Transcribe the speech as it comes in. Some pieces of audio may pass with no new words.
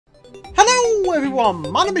Hello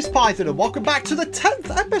everyone, my name is Python and welcome back to the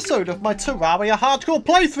 10th episode of my Terraria hardcore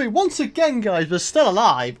playthrough. Once again guys, we're still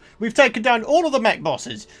alive. We've taken down all of the mech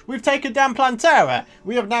bosses. We've taken down Plantera.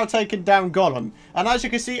 We have now taken down Golem. And as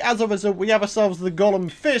you can see, as a result, we have ourselves the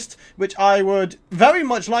Golem Fist, which I would very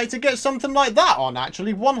much like to get something like that on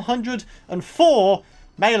actually. 104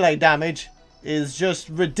 melee damage is just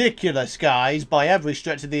ridiculous, guys, by every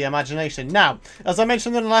stretch of the imagination. Now, as I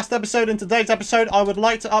mentioned in the last episode, in today's episode, I would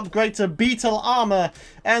like to upgrade to Beetle Armour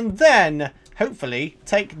and then, hopefully,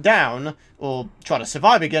 take down, or try to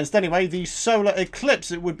survive against anyway, the Solar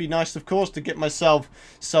Eclipse. It would be nice, of course, to get myself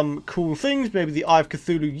some cool things. Maybe the Eye of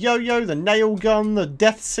Cthulhu Yo-Yo, the Nail Gun, the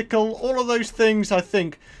Death Sickle. All of those things, I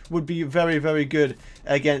think, would be very, very good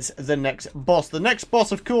against the next boss. The next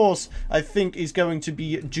boss, of course, I think is going to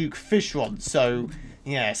be Duke Fishrod. So,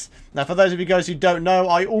 yes. Now, for those of you guys who don't know,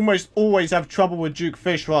 I almost always have trouble with Duke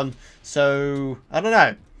Fishrod. So, I don't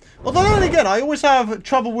know. Although, then again, I always have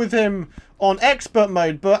trouble with him on expert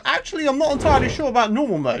mode, but actually I'm not entirely sure about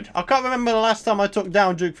normal mode. I can't remember the last time I took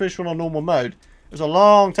down Duke Fishrod on normal mode. It was a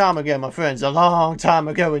long time ago, my friends. A long time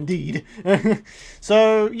ago indeed.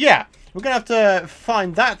 So, yeah. We're going to have to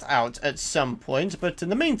find that out at some point. But in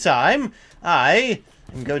the meantime, I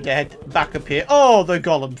am going to head back up here. Oh, the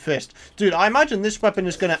Golem Fist. Dude, I imagine this weapon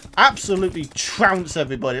is going to absolutely trounce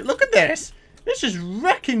everybody. Look at this. It's just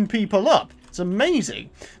wrecking people up. It's amazing.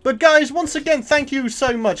 But guys, once again, thank you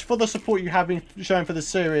so much for the support you have been showing for the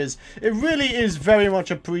series. It really is very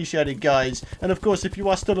much appreciated, guys. And of course, if you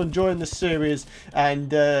are still enjoying the series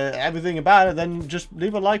and everything about it, then just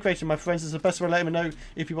leave a like rating, my friends. It's the best way to let me know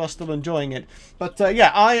if you are still enjoying it. But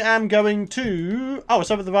yeah, I am going to... Oh,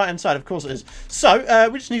 it's over the right-hand side. Of course it is. So,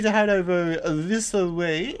 we just need to head over this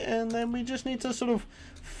way, and then we just need to sort of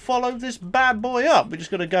follow this bad boy up. We're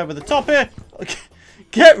just going to go over the top here. Okay.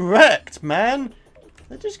 Get wrecked, man.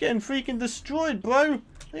 They're just getting freaking destroyed, bro.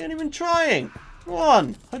 They ain't even trying.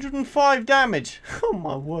 105 damage. Oh,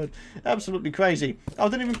 my word. Absolutely crazy. I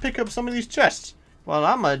didn't even pick up some of these chests. Well,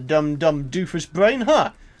 I'm a dumb doofus brain,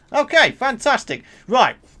 huh? Okay, fantastic.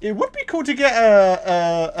 Right. It would be cool to get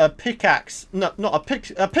a pickaxe. No, not a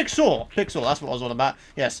picksaw. Picksaw, that's what I was on about.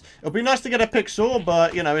 Yes. It would be nice to get a picksaw,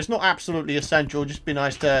 but, you know, it's not absolutely essential. Just be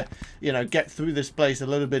nice to, you know, get through this place a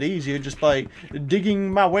little bit easier just by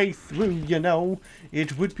digging my way through, you know.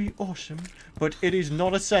 It would be awesome, but it is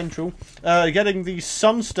not essential. Getting the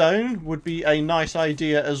sunstone would be a nice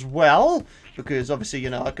idea as well, because obviously, you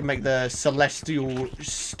know, I can make the celestial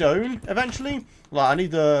stone eventually. Like, I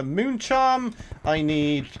need the moon charm, I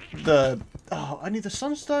need the... Oh, I need the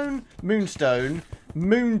sunstone, moonstone,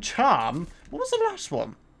 moon charm. What was the last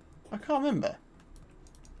one? I can't remember.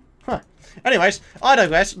 Huh. Anyways, I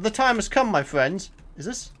digress. The time has come, my friends. Is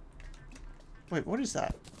this... Wait, what is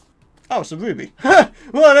that? Oh, it's a ruby.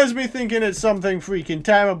 Well, there's me thinking it's something freaking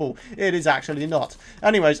terrible. It is actually not.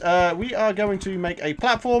 Anyways, we are going to make a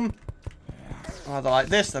platform. Either like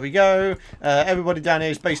this. There we go. Everybody down here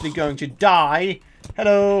is basically going to die.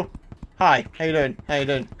 Hello. Hi. How you doing? How you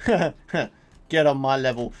doing? Get on my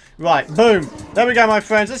level. Right. Boom. There we go, my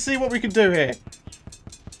friends. Let's see what we can do here.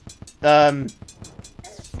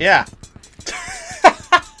 Yeah.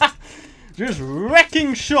 Just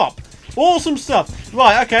wrecking shop. Awesome stuff.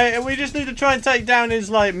 Right, okay, we just need to try and take down his,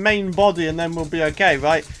 like, main body and then we'll be okay,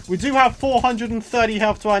 right? We do have 430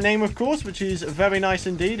 health to our name, of course, which is very nice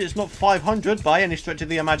indeed. It's not 500 by any stretch of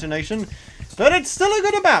the imagination, but it's still a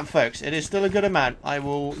good amount, folks. It is still a good amount. I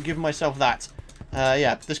will give myself that.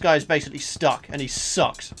 Yeah, this guy is basically stuck, and he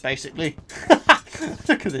sucks, basically.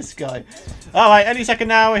 Look at this guy. Alright, any second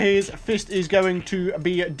now, his fist is going to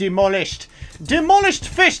be demolished. Demolished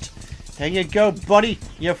fist! There you go, buddy.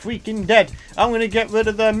 You're freaking dead. I'm going to get rid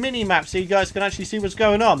of the mini-map so you guys can actually see what's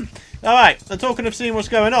going on. Alright, and talking of seeing what's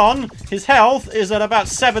going on, his health is at about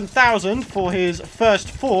 7,000 for his first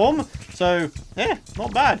form. So, yeah,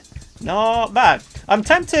 not bad. Not bad. I'm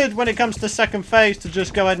tempted when it comes to second phase to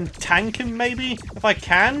just go ahead and tank him, maybe. If I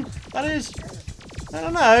can, that is. I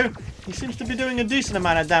don't know. He seems to be doing a decent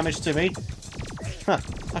amount of damage to me. Huh.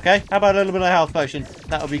 Okay, how about a little bit of health potion?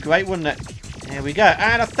 That would be great, wouldn't it? There we go.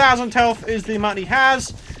 And 1,000 health is the amount he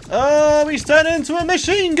has. Oh, he's turned into a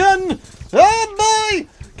machine gun. Oh, boy.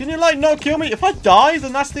 Can you, like, not kill me? If I die,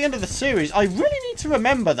 then that's the end of the series. I really need to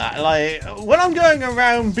remember that. Like, when I'm going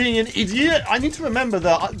around being an idiot, I need to remember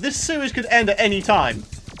that this series could end at any time.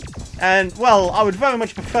 And, well, I would very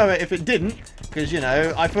much prefer it if it didn't. Because, you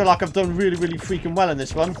know, I feel like I've done really, really freaking well in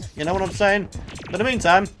this one. You know what I'm saying? But in the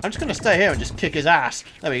meantime, I'm just going to stay here and just kick his ass.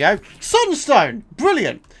 There we go. Sunstone!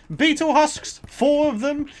 Brilliant! Beetle husks, 4 of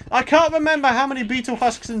them. I can't remember how many beetle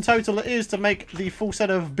husks in total it is to make the full set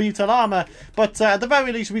of beetle armor, but at the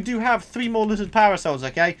very least we do have 3 more lizard parasols,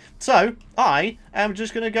 okay? So, I am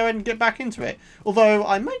just going to go ahead and get back into it. Although,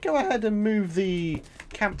 I may go ahead and move the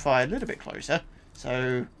campfire a little bit closer.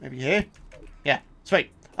 So, maybe here. Yeah,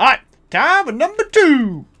 sweet. Alright, time for number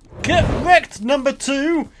 2. Get wrecked, number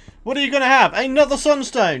 2. What are you going to have? Another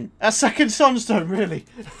sunstone. A second sunstone, really.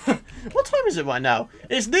 What time is it right now?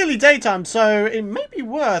 It's nearly daytime, so it may be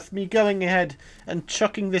worth me going ahead and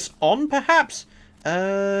chucking this on, perhaps.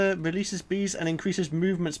 Releases bees and increases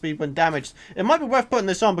movement speed when damaged. It might be worth putting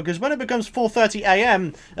this on, because when it becomes 4:30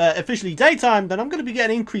 AM, officially daytime, then I'm going to be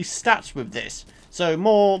getting increased stats with this. So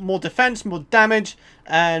more defense, more damage,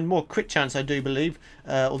 and more crit chance, I do believe.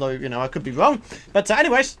 Although, you know, I could be wrong. But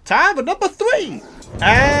anyways, time for number 3.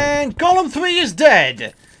 And Golem 3 is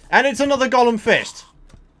dead. And it's another Golem fist.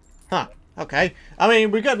 Huh, okay. I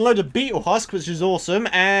mean, we got a load of beetle husk, which is awesome.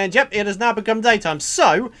 And yep, it has now become daytime.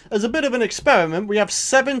 So, as a bit of an experiment, we have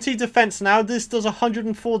 70 defense now. This does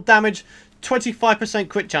 104 damage, 25%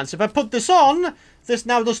 crit chance. If I put this on, this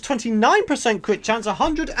now does 29% crit chance,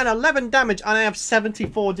 111 damage, and I have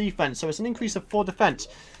 74 defense. So it's an increase of 4 defense.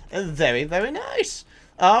 Very, very nice.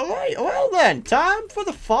 Alright, well then, time for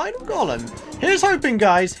the final golem. Here's hoping,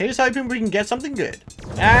 guys. Here's hoping we can get something good.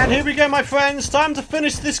 And here we go, my friends. Time to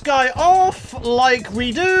finish this guy off like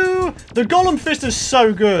we do. The golem fist is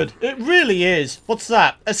so good. It really is. What's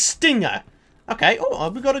that? A stinger. Okay, oh,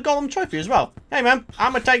 we got a golem trophy as well. Hey, man,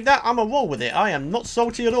 I'm going to take that. I'm going to roll with it. I am not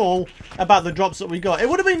salty at all about the drops that we got. It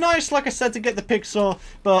would have been nice, like I said, to get the pixel,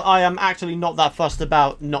 but I am actually not that fussed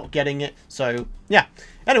about not getting it. So, yeah.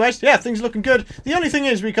 Anyways, yeah, things looking good. The only thing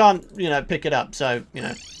is we can't, you know, pick it up. So, you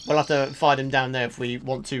know, we'll have to fight him down there if we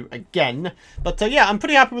want to again. But, yeah, I'm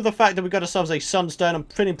pretty happy with the fact that we got ourselves a sunstone. I'm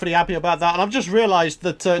pretty happy about that. And I've just realised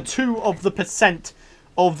that 2 of the percent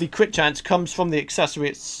of the crit chance comes from the accessory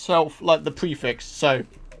itself, like the prefix. So,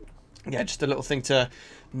 yeah, just a little thing to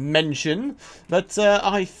mention. But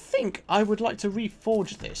I think I would like to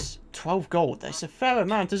reforge this. 12 gold. That's a fair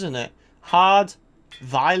amount, isn't it? Hard,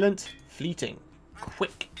 violent, fleeting.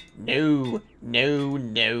 Quick. No. No,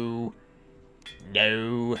 no.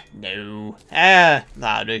 No, no.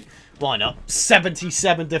 That'll do. Why not?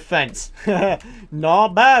 77 defense. Not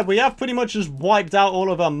bad. We have pretty much just wiped out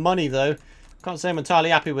all of our money, though. Can't say I'm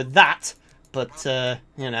entirely happy with that. But,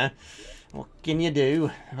 you know, what can you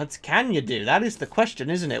do? What can you do? That is the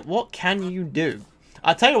question, isn't it? What can you do?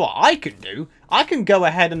 I'll tell you what I can do. I can go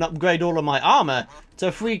ahead and upgrade all of my armor to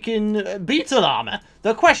freaking Beetle Armour.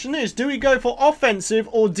 The question is, do we go for offensive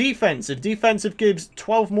or defensive? Defensive gives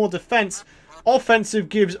 12 more defense. Offensive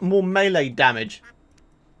gives more melee damage.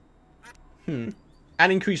 And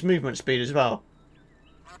increased movement speed as well.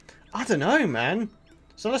 I don't know, man.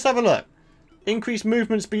 So let's have a look. Increased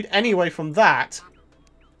movement speed anyway from that.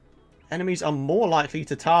 Enemies are more likely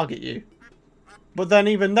to target you. But then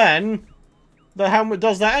even then, the helmet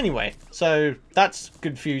does that anyway. So that's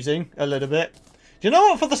confusing a little bit. Do you know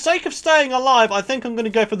what? For the sake of staying alive, I think I'm going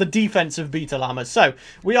to go for the defensive Beetle Armour. So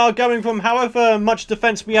we are going from however much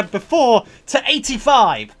defense we had before to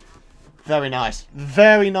 85. Very nice.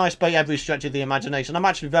 Very nice by every stretch of the imagination. I'm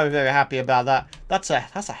actually very, very happy about that. That's a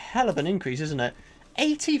hell of an increase, isn't it?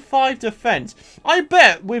 85 defense. I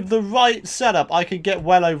bet with the right setup, I could get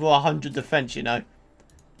well over 100 defense, you know.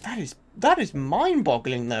 That is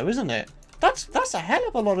mind-boggling, though, isn't it? That's a hell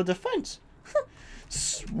of a lot of defense.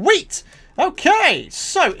 Sweet! Okay,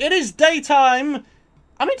 so it is daytime.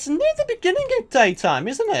 I mean, it's near the beginning of daytime,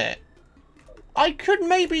 isn't it? I could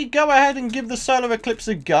maybe go ahead and give the solar eclipse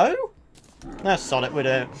a go. That's solid, we're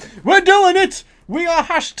doing it. We're doing it! We are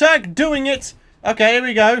hashtag doing it. Okay, here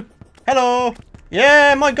we go. Hello.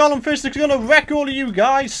 Yeah, my golem fist is gonna wreck all of you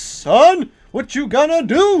guys, son. What you gonna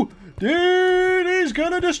do? It is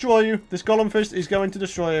gonna destroy you. This golem fist is going to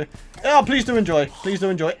destroy you. Oh, please do enjoy. Please do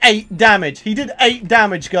enjoy. 8 damage. He did 8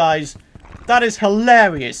 damage, guys. That is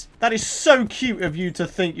hilarious. That is so cute of you to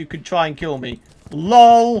think you could try and kill me.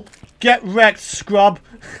 LOL. Get wrecked, scrub.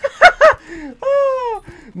 Oh,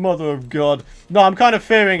 mother of God. No, I'm kind of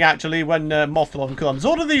fearing, actually, when Mothron comes.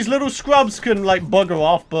 All of these little scrubs can, like, bugger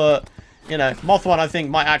off, but, you know, Mothron, I think,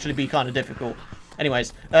 might actually be kind of difficult.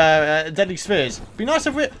 Anyways, Deadly Spheres. Be nice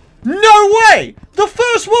if we... No way! The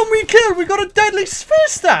first one we killed, we got a Deadly Sphere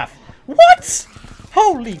Staff. What?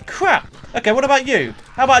 Holy crap. Okay, what about you?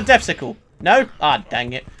 How about a Death Sickle? No? Ah,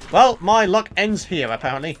 dang it. Well, my luck ends here,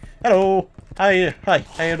 apparently. Hello. Hi,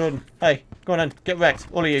 how you doing? Hey, go on then. Get wrecked.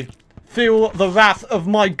 All of you. Feel the wrath of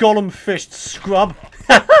my Golem fist, scrub.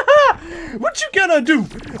 What you gonna do?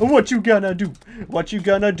 What you gonna do? What you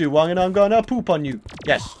gonna do? I'm gonna poop on you.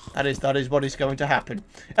 Yes, that is what is going to happen.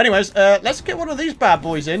 Anyways, let's get one of these bad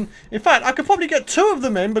boys in. In fact, I could probably get 2 of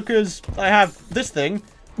them in because I have this thing.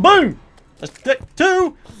 Boom! Let's get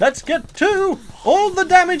 2. Let's get 2. All the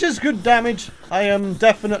damage is good damage. I am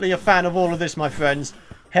definitely a fan of all of this, my friends.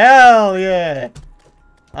 Hell yeah!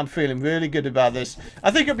 I'm feeling really good about this. I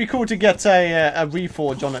think it'd be cool to get a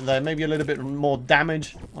reforge on it there. Maybe a little bit more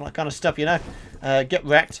damage. All that kind of stuff, you know. Get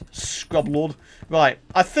wrecked. Scrub lord. Right.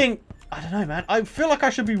 I don't know, man. I feel like I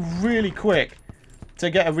should be really quick to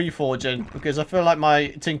get a reforge in. Because I feel like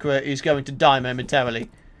my Tinkerer is going to die momentarily.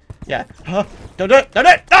 Yeah. Huh? Don't do it. Don't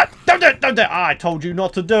do it. Ah, don't do it. Don't do it. I told you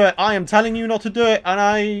not to do it. I am telling you not to do it.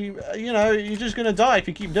 And you know, you're just going to die if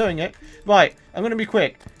you keep doing it. Right. I'm going to be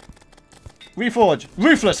quick. Reforge.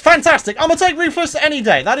 Ruthless. Fantastic. I'm going to take Ruthless any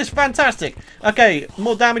day. That is fantastic. Okay.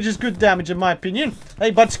 More damage is good damage in my opinion.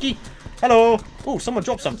 Hey, Budsky. Hello. Oh, someone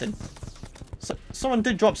dropped something. Someone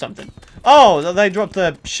did drop something. Oh, they dropped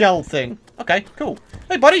the shell thing. Okay, cool.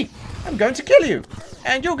 Hey, buddy. I'm going to kill you.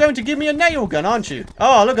 And you're going to give me a nail gun, aren't you?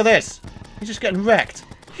 Oh, look at this. He's just getting wrecked.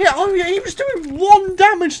 Yeah, oh yeah, he was doing 1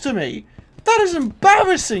 damage to me. That is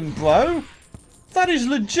embarrassing, bro. That is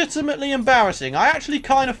legitimately embarrassing. I actually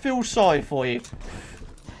kind of feel sorry for you.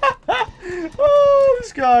 Oh,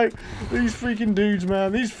 this guy. These freaking dudes,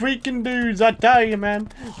 man. These freaking dudes, I tell you, man.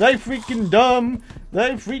 They freaking dumb.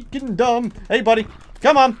 They freaking dumb. Hey, buddy.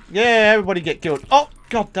 Come on. Yeah, everybody get killed. Oh,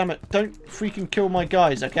 god damn it. Don't freaking kill my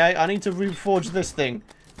guys, okay? I need to reforge this thing.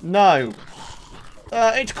 No.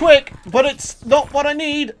 It's quick, but it's not what I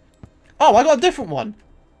need. Oh, I got a different one.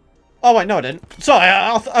 Oh, wait, no, I didn't. Sorry,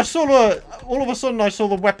 I saw the... All of a sudden, I saw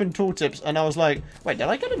the weapon tooltips, and I was like, wait, did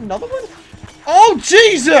I get another one? Oh,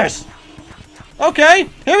 Jesus! Okay,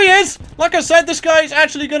 here he is. Like I said, this guy is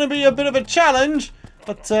actually going to be a bit of a challenge.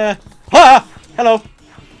 But, hello.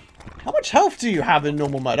 How much health do you have in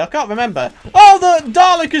normal mode? I can't remember. Oh, the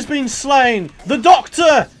Dalek has been slain. The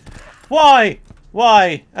Doctor. Why?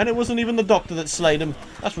 Why? And it wasn't even the Doctor that slayed him.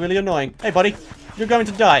 That's really annoying. Hey, buddy. You're going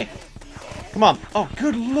to die. Come on. Oh,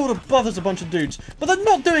 good lord above, there's a bunch of dudes. But they're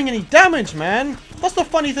not doing any damage, man. That's the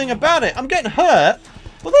funny thing about it. I'm getting hurt,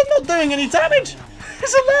 but they're not doing any damage.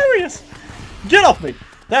 It's hilarious. Get off me.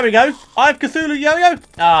 There we go. I have Cthulhu Yo-Yo.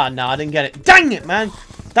 Ah, no, I didn't get it. Dang it, man.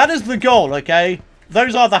 That is the goal, okay?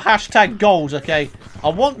 Those are the hashtag goals, okay? I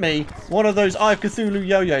want me one of those Eye of Cthulhu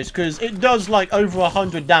Yo-Yos, because it does like over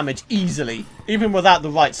 100 damage easily, even without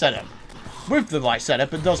the right setup. With the right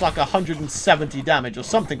setup, it does like 170 damage or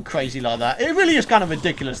something crazy like that. It really is kind of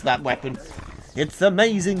ridiculous, that weapon. It's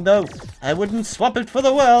amazing, though. I wouldn't swap it for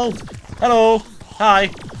the world. Hello. Hi.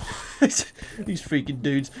 These freaking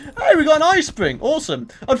dudes. Hey, we got an ice spring. Awesome.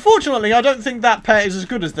 Unfortunately, I don't think that pet is as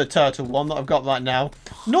good as the turtle one that I've got right now.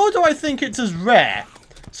 Nor do I think it's as rare.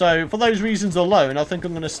 So, for those reasons alone, I think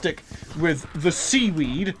I'm going to stick with the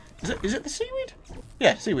seaweed. Is it the seaweed?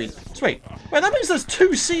 Yeah, seaweed. Sweet. Well, that means there's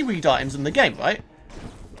 2 seaweed items in the game, right?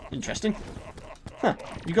 Interesting. Huh.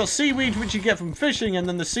 You got seaweed, which you get from fishing, and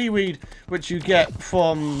then the seaweed, which you get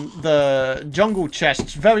from the jungle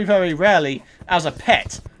chests, very, very rarely, as a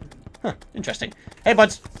pet. Huh. Interesting. Hey,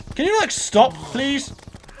 buds. Can you, like, stop, please?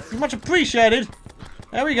 Much appreciated.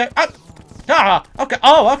 There we go. Ah! Okay.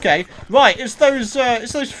 Oh, okay. Right, it's those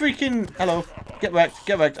freaking... Hello. Get wrecked.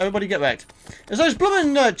 Get wrecked. Everybody get wrecked. It's those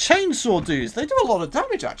blooming chainsaw dudes. They do a lot of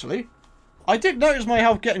damage, actually. I did notice my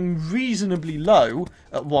health getting reasonably low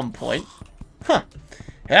at one point. Huh.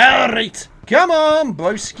 Alright. Come on,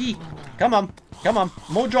 broski. Come on. Come on.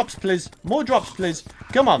 More drops, please. More drops, please.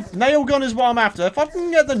 Come on. Nail gun is what I'm after. If I can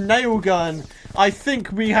get the nail gun, I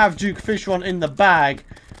think we have Duke Fishron in the bag.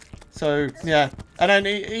 So, yeah. And then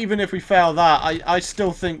even if we fail that, I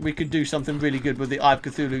still think we could do something really good with the Eye of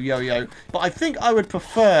Cthulhu Yo-Yo. But I think I would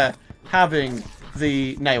prefer having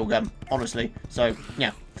the nail gun, honestly. So,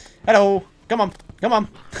 yeah. Hello. Come on. Come on.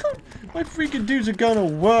 My freaking dudes are going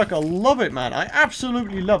to work. I love it, man. I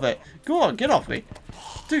absolutely love it. Go on, get off me.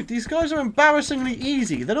 Dude, these guys are embarrassingly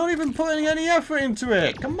easy. They're not even putting any effort into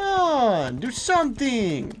it. Come on. Do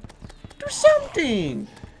something. Do something.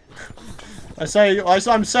 I'm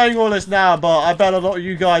saying all this now, but I bet a lot of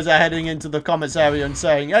you guys are heading into the comments area and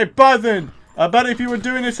saying, hey, Button, I bet if you were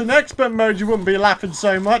doing this in expert mode, you wouldn't be laughing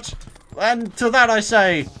so much. And to that I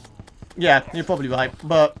say, yeah, you're probably right.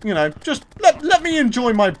 But, you know, just let me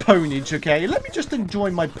enjoy my ponage, okay? Let me just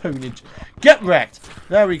enjoy my ponage. Get wrecked.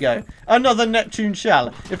 There we go. Another Neptune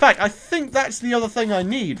shell. In fact, I think that's the other thing I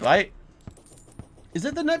need, right? Is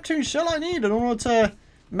it the Neptune shell I need in order to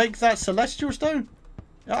make that celestial stone?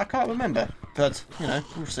 Yeah, I can't remember. But, you know,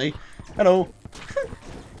 we'll see. Hello.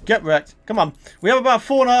 Get wrecked. Come on. We have about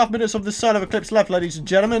 4.5 minutes of the solar eclipse left, ladies and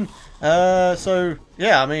gentlemen. So,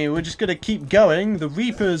 yeah, I mean, we're just going to keep going. The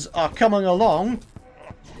Reapers are coming along.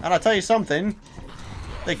 And I'll tell you something.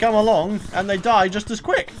 They come along and they die just as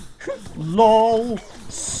quick. LOL.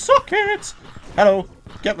 Suck it. Hello.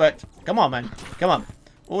 Get wrecked. Come on, man. Come on.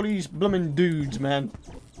 All these blooming dudes, man.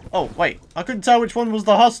 Oh, wait. I couldn't tell which one was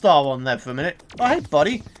the hostile one there for a minute. Oh, hey,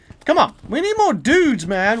 buddy. Come on. We need more dudes,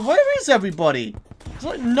 man. Where is everybody? There's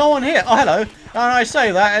like no one here. Oh, hello. And I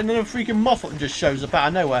say that, and then a freaking Mothman just shows up out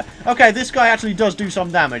of nowhere. Okay, this guy actually does do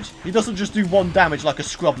some damage. He doesn't just do 1 damage like a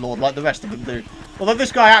scrub lord like the rest of them do. Although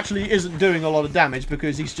this guy actually isn't doing a lot of damage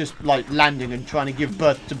because he's just, like, landing and trying to give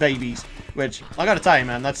birth to babies. Which, I gotta tell you,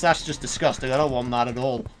 man, that's just disgusting. I don't want that at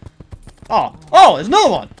all. Oh, there's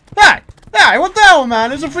another one. Hey, what the hell, man?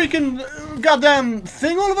 There's a freaking goddamn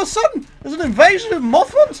thing all of a sudden. There's an invasion of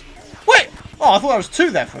Mothmans. Wait. Oh, I thought I was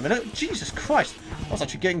 2 there for a minute. Jesus Christ. I was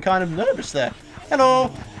actually getting kind of nervous there.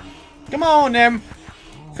 Hello. Come on, Nim.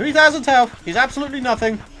 3,000 health. He's absolutely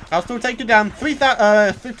nothing. I'll still take you down.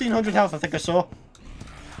 1,500 health, I think I saw.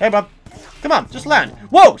 Hey, bub. Come on, just land.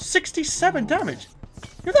 Whoa, 67 damage.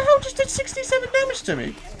 Who the hell just did 67 damage to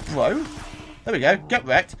me? Bro. There we go. Get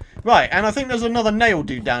wrecked. Right, and I think there's another nail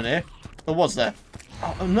dude down here. Or was there?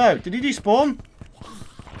 Oh, no. Did he despawn?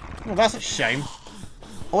 Well, that's a shame.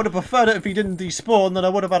 I would have preferred it if he didn't despawn, then I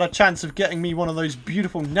would have had a chance of getting me one of those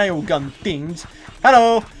beautiful nail gun things.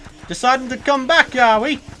 Hello. Deciding to come back, are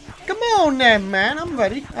we? Come on then, man. I'm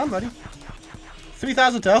ready.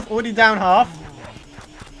 3,000 health. Already down half.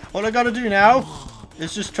 All I gotta do now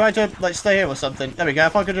is just try to, like, stay here or something. There we go.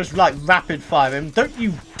 If I could just, like, rapid fire him. Don't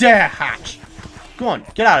you dare hatch. Go on.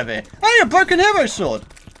 Get out of here. Hey, a broken hero sword.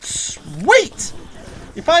 Sweet.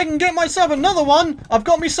 If I can get myself another one, I've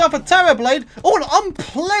got myself a Terror Blade. Oh, an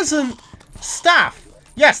unpleasant staff.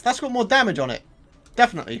 Yes, that's got more damage on it.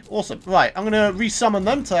 Definitely. Awesome. Right, I'm going to resummon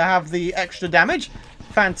them to have the extra damage.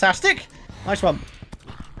 Fantastic. Nice one.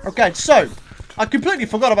 Okay, so I completely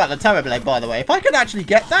forgot about the Terror Blade, by the way. If I could actually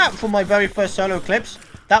get that from my very first solo eclipse,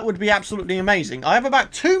 that would be absolutely amazing. I have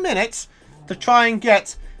about 2 minutes to try and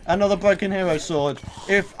get another broken hero sword.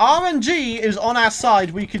 If RNG is on our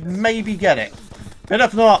side, we could maybe get it. But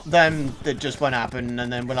if not, then it just won't happen,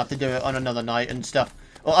 and then we'll have to do it on another night and stuff.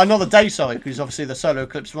 Or another day, sorry, because obviously the solo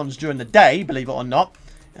eclipse runs during the day, believe it or not.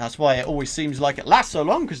 And that's why it always seems like it lasts so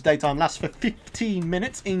long, because daytime lasts for 15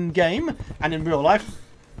 minutes in-game and in real life.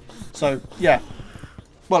 So, yeah.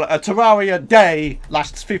 Well, a Terraria day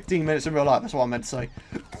lasts 15 minutes in real life, that's what I meant to say.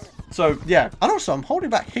 So, yeah. And also, I'm holding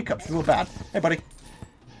back hiccups real bad. Hey, buddy.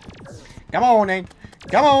 Come on in.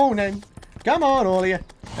 Come on in. Come on, all of you.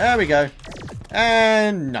 There we go.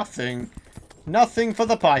 And nothing. Nothing for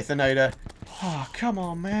the Pythonator. Oh, come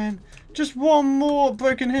on, man. Just one more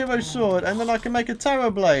broken hero sword, and then I can make a Terror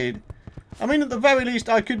Blade. I mean, at the very least,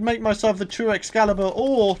 I could make myself the True Excalibur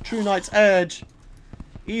or True Knight's Edge.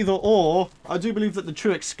 Either or. I do believe that the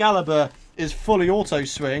True Excalibur is fully auto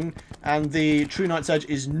swing, and the True Knight's Edge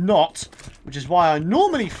is not, which is why I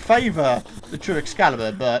normally favour the True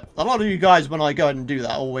Excalibur, but a lot of you guys, when I go ahead and do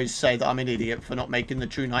that, always say that I'm an idiot for not making the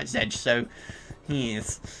True Knight's Edge, so,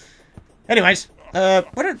 yes. Anyways, where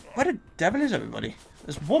the devil is everybody?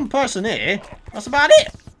 There's one person here, that's about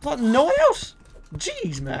it. Like, no one else.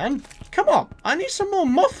 Jeez, man. Come on, I need some more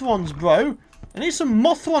Mothrons, bro. I need some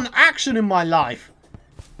Mothron action in my life.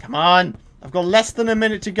 Come on, I've got less than a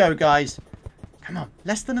minute to go, guys. Come on,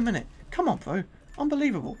 less than a minute. Come on, bro.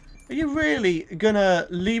 Unbelievable. Are you really gonna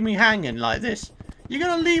leave me hanging like this? You're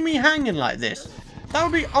gonna leave me hanging like this? That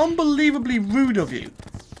would be unbelievably rude of you.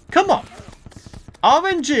 Come on.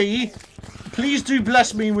 RNG, please do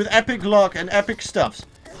bless me with epic luck and epic stuffs.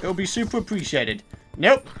 It'll be super appreciated.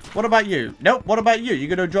 Nope. What about you? Nope. What about you? You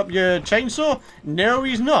gonna drop your chainsaw? No,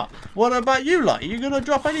 he's not. What about you, like? Are you gonna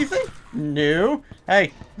drop anything? No.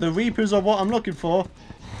 Hey, the Reapers are what I'm looking for.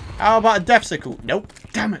 How about a Death Sickle? Nope.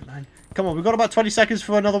 Damn it, man. Come on, we've got about 20 seconds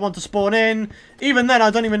for another one to spawn in. Even then, I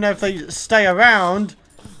don't even know if they stay around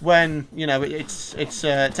when, you know, it's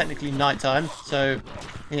technically nighttime. So,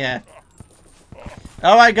 yeah.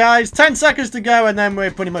 Alright, guys. 10 seconds to go, and then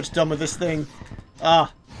we're pretty much done with this thing.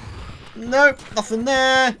 Nope. Nothing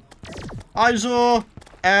there. Izor.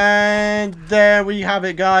 And there we have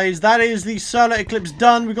it, guys. That is the solar eclipse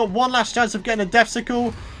done. We've got one last chance of getting a Death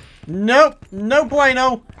Sickle. Nope. No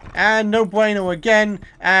bueno. And no bueno again.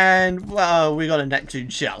 And, well, we got a Neptune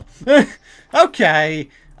shell. Okay.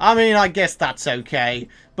 I mean, I guess that's okay.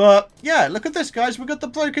 But, yeah, look at this, guys. We got the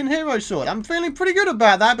broken hero sword. I'm feeling pretty good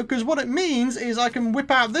about that, because what it means is I can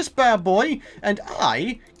whip out this bad boy, and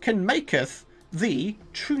I can maketh the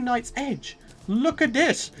True Knight's Edge. look at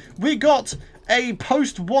this. We got a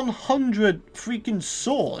post 100 freaking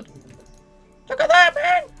sword. Look at that,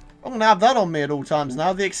 man. I'm going to have that on me at all times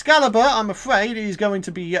now. The Excalibur, I'm afraid, is going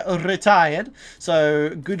to be retired.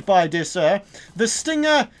 So, goodbye, dear sir. The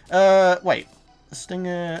Stinger, wait. The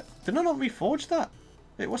Stinger, did I not reforge that?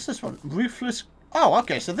 Wait, what's this one? Ruthless. Oh,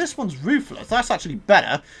 okay, so this one's Ruthless. That's actually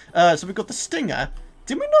better. So we've got the Stinger.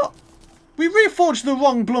 Did we not? We reforged the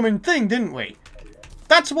wrong blooming thing, didn't we?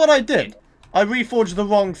 That's what I did. I reforged the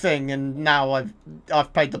wrong thing, and now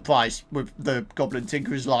I've paid the price with the Goblin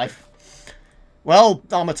Tinkerer's life. Well,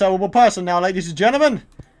 I'm a terrible person now, ladies and gentlemen.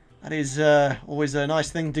 That is always a nice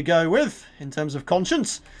thing to go with in terms of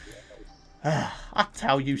conscience. I'll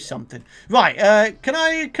tell you something. Right, can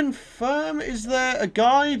I confirm, is there a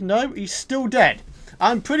guide? No, he's still dead.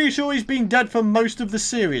 I'm pretty sure he's been dead for most of the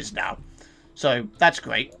series now. So, that's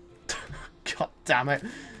great. God damn it.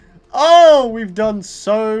 Oh, we've done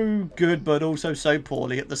so good, but also so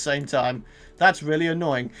poorly at the same time. That's really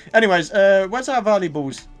annoying. Anyways, where's our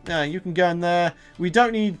valuables? You can go in there. We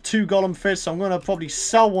don't need 2 Golem fists, so I'm going to probably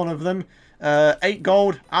sell one of them. 8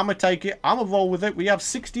 gold. I'm going to take it. I'm going to roll with it. We have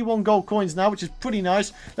 61 gold coins now, which is pretty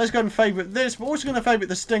nice. Let's go and favourite this. We're also going to favourite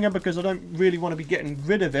the Stinger because I don't really want to be getting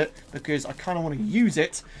rid of it because I kind of want to use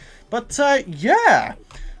it. But, yeah.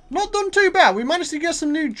 Not done too bad. We managed to get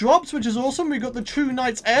some new drops, which is awesome. We got the True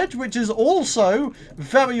Knight's Edge, which is also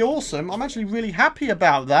very awesome. I'm actually really happy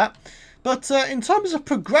about that. But in terms of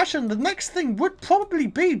progression, the next thing would probably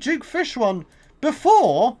be Duke Fish Run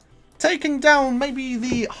before taking down maybe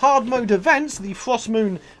the hard mode events, the Frost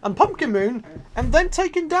Moon and Pumpkin Moon, and then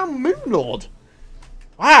taking down Moon Lord.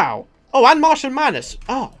 Wow. Oh, and Martian Madness.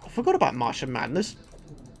 Oh, I forgot about Martian Madness.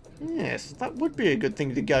 Yes, that would be a good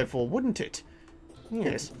thing to go for, wouldn't it?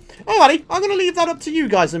 Yes. Alrighty, I'm going to leave that up to you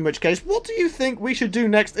guys in which case. What do you think we should do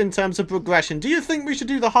next in terms of progression? Do you think we should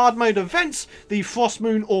do the hard mode events, the Frost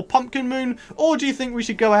Moon or Pumpkin Moon? Or do you think we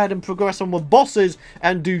should go ahead and progress on with bosses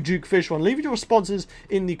and do Duke Fish Run? Leave your responses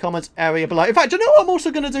in the comments area below. In fact, you know what I'm also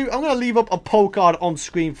going to do? I'm going to leave up a poll card on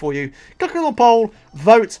screen for you. Click on the poll,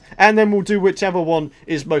 vote, and then we'll do whichever one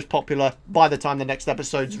is most popular by the time the next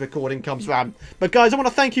episode's recording comes around. But guys, I want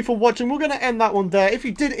to thank you for watching. We're going to end that one there. If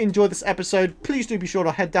you did enjoy this episode, please do be sure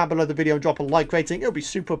to head down below the video and drop a like rating. It'll be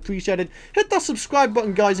super appreciated. Hit that subscribe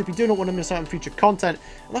button, guys, if you do not want to miss out on future content.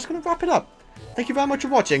 And that's going to wrap it up. Thank you very much for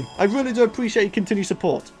watching. I really do appreciate your continued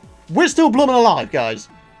support. We're still blooming alive, guys.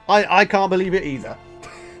 I can't believe it either.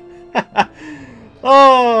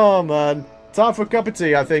 Oh, man. Time for a cup of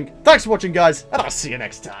tea, I think. Thanks for watching, guys, and I'll see you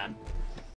next time.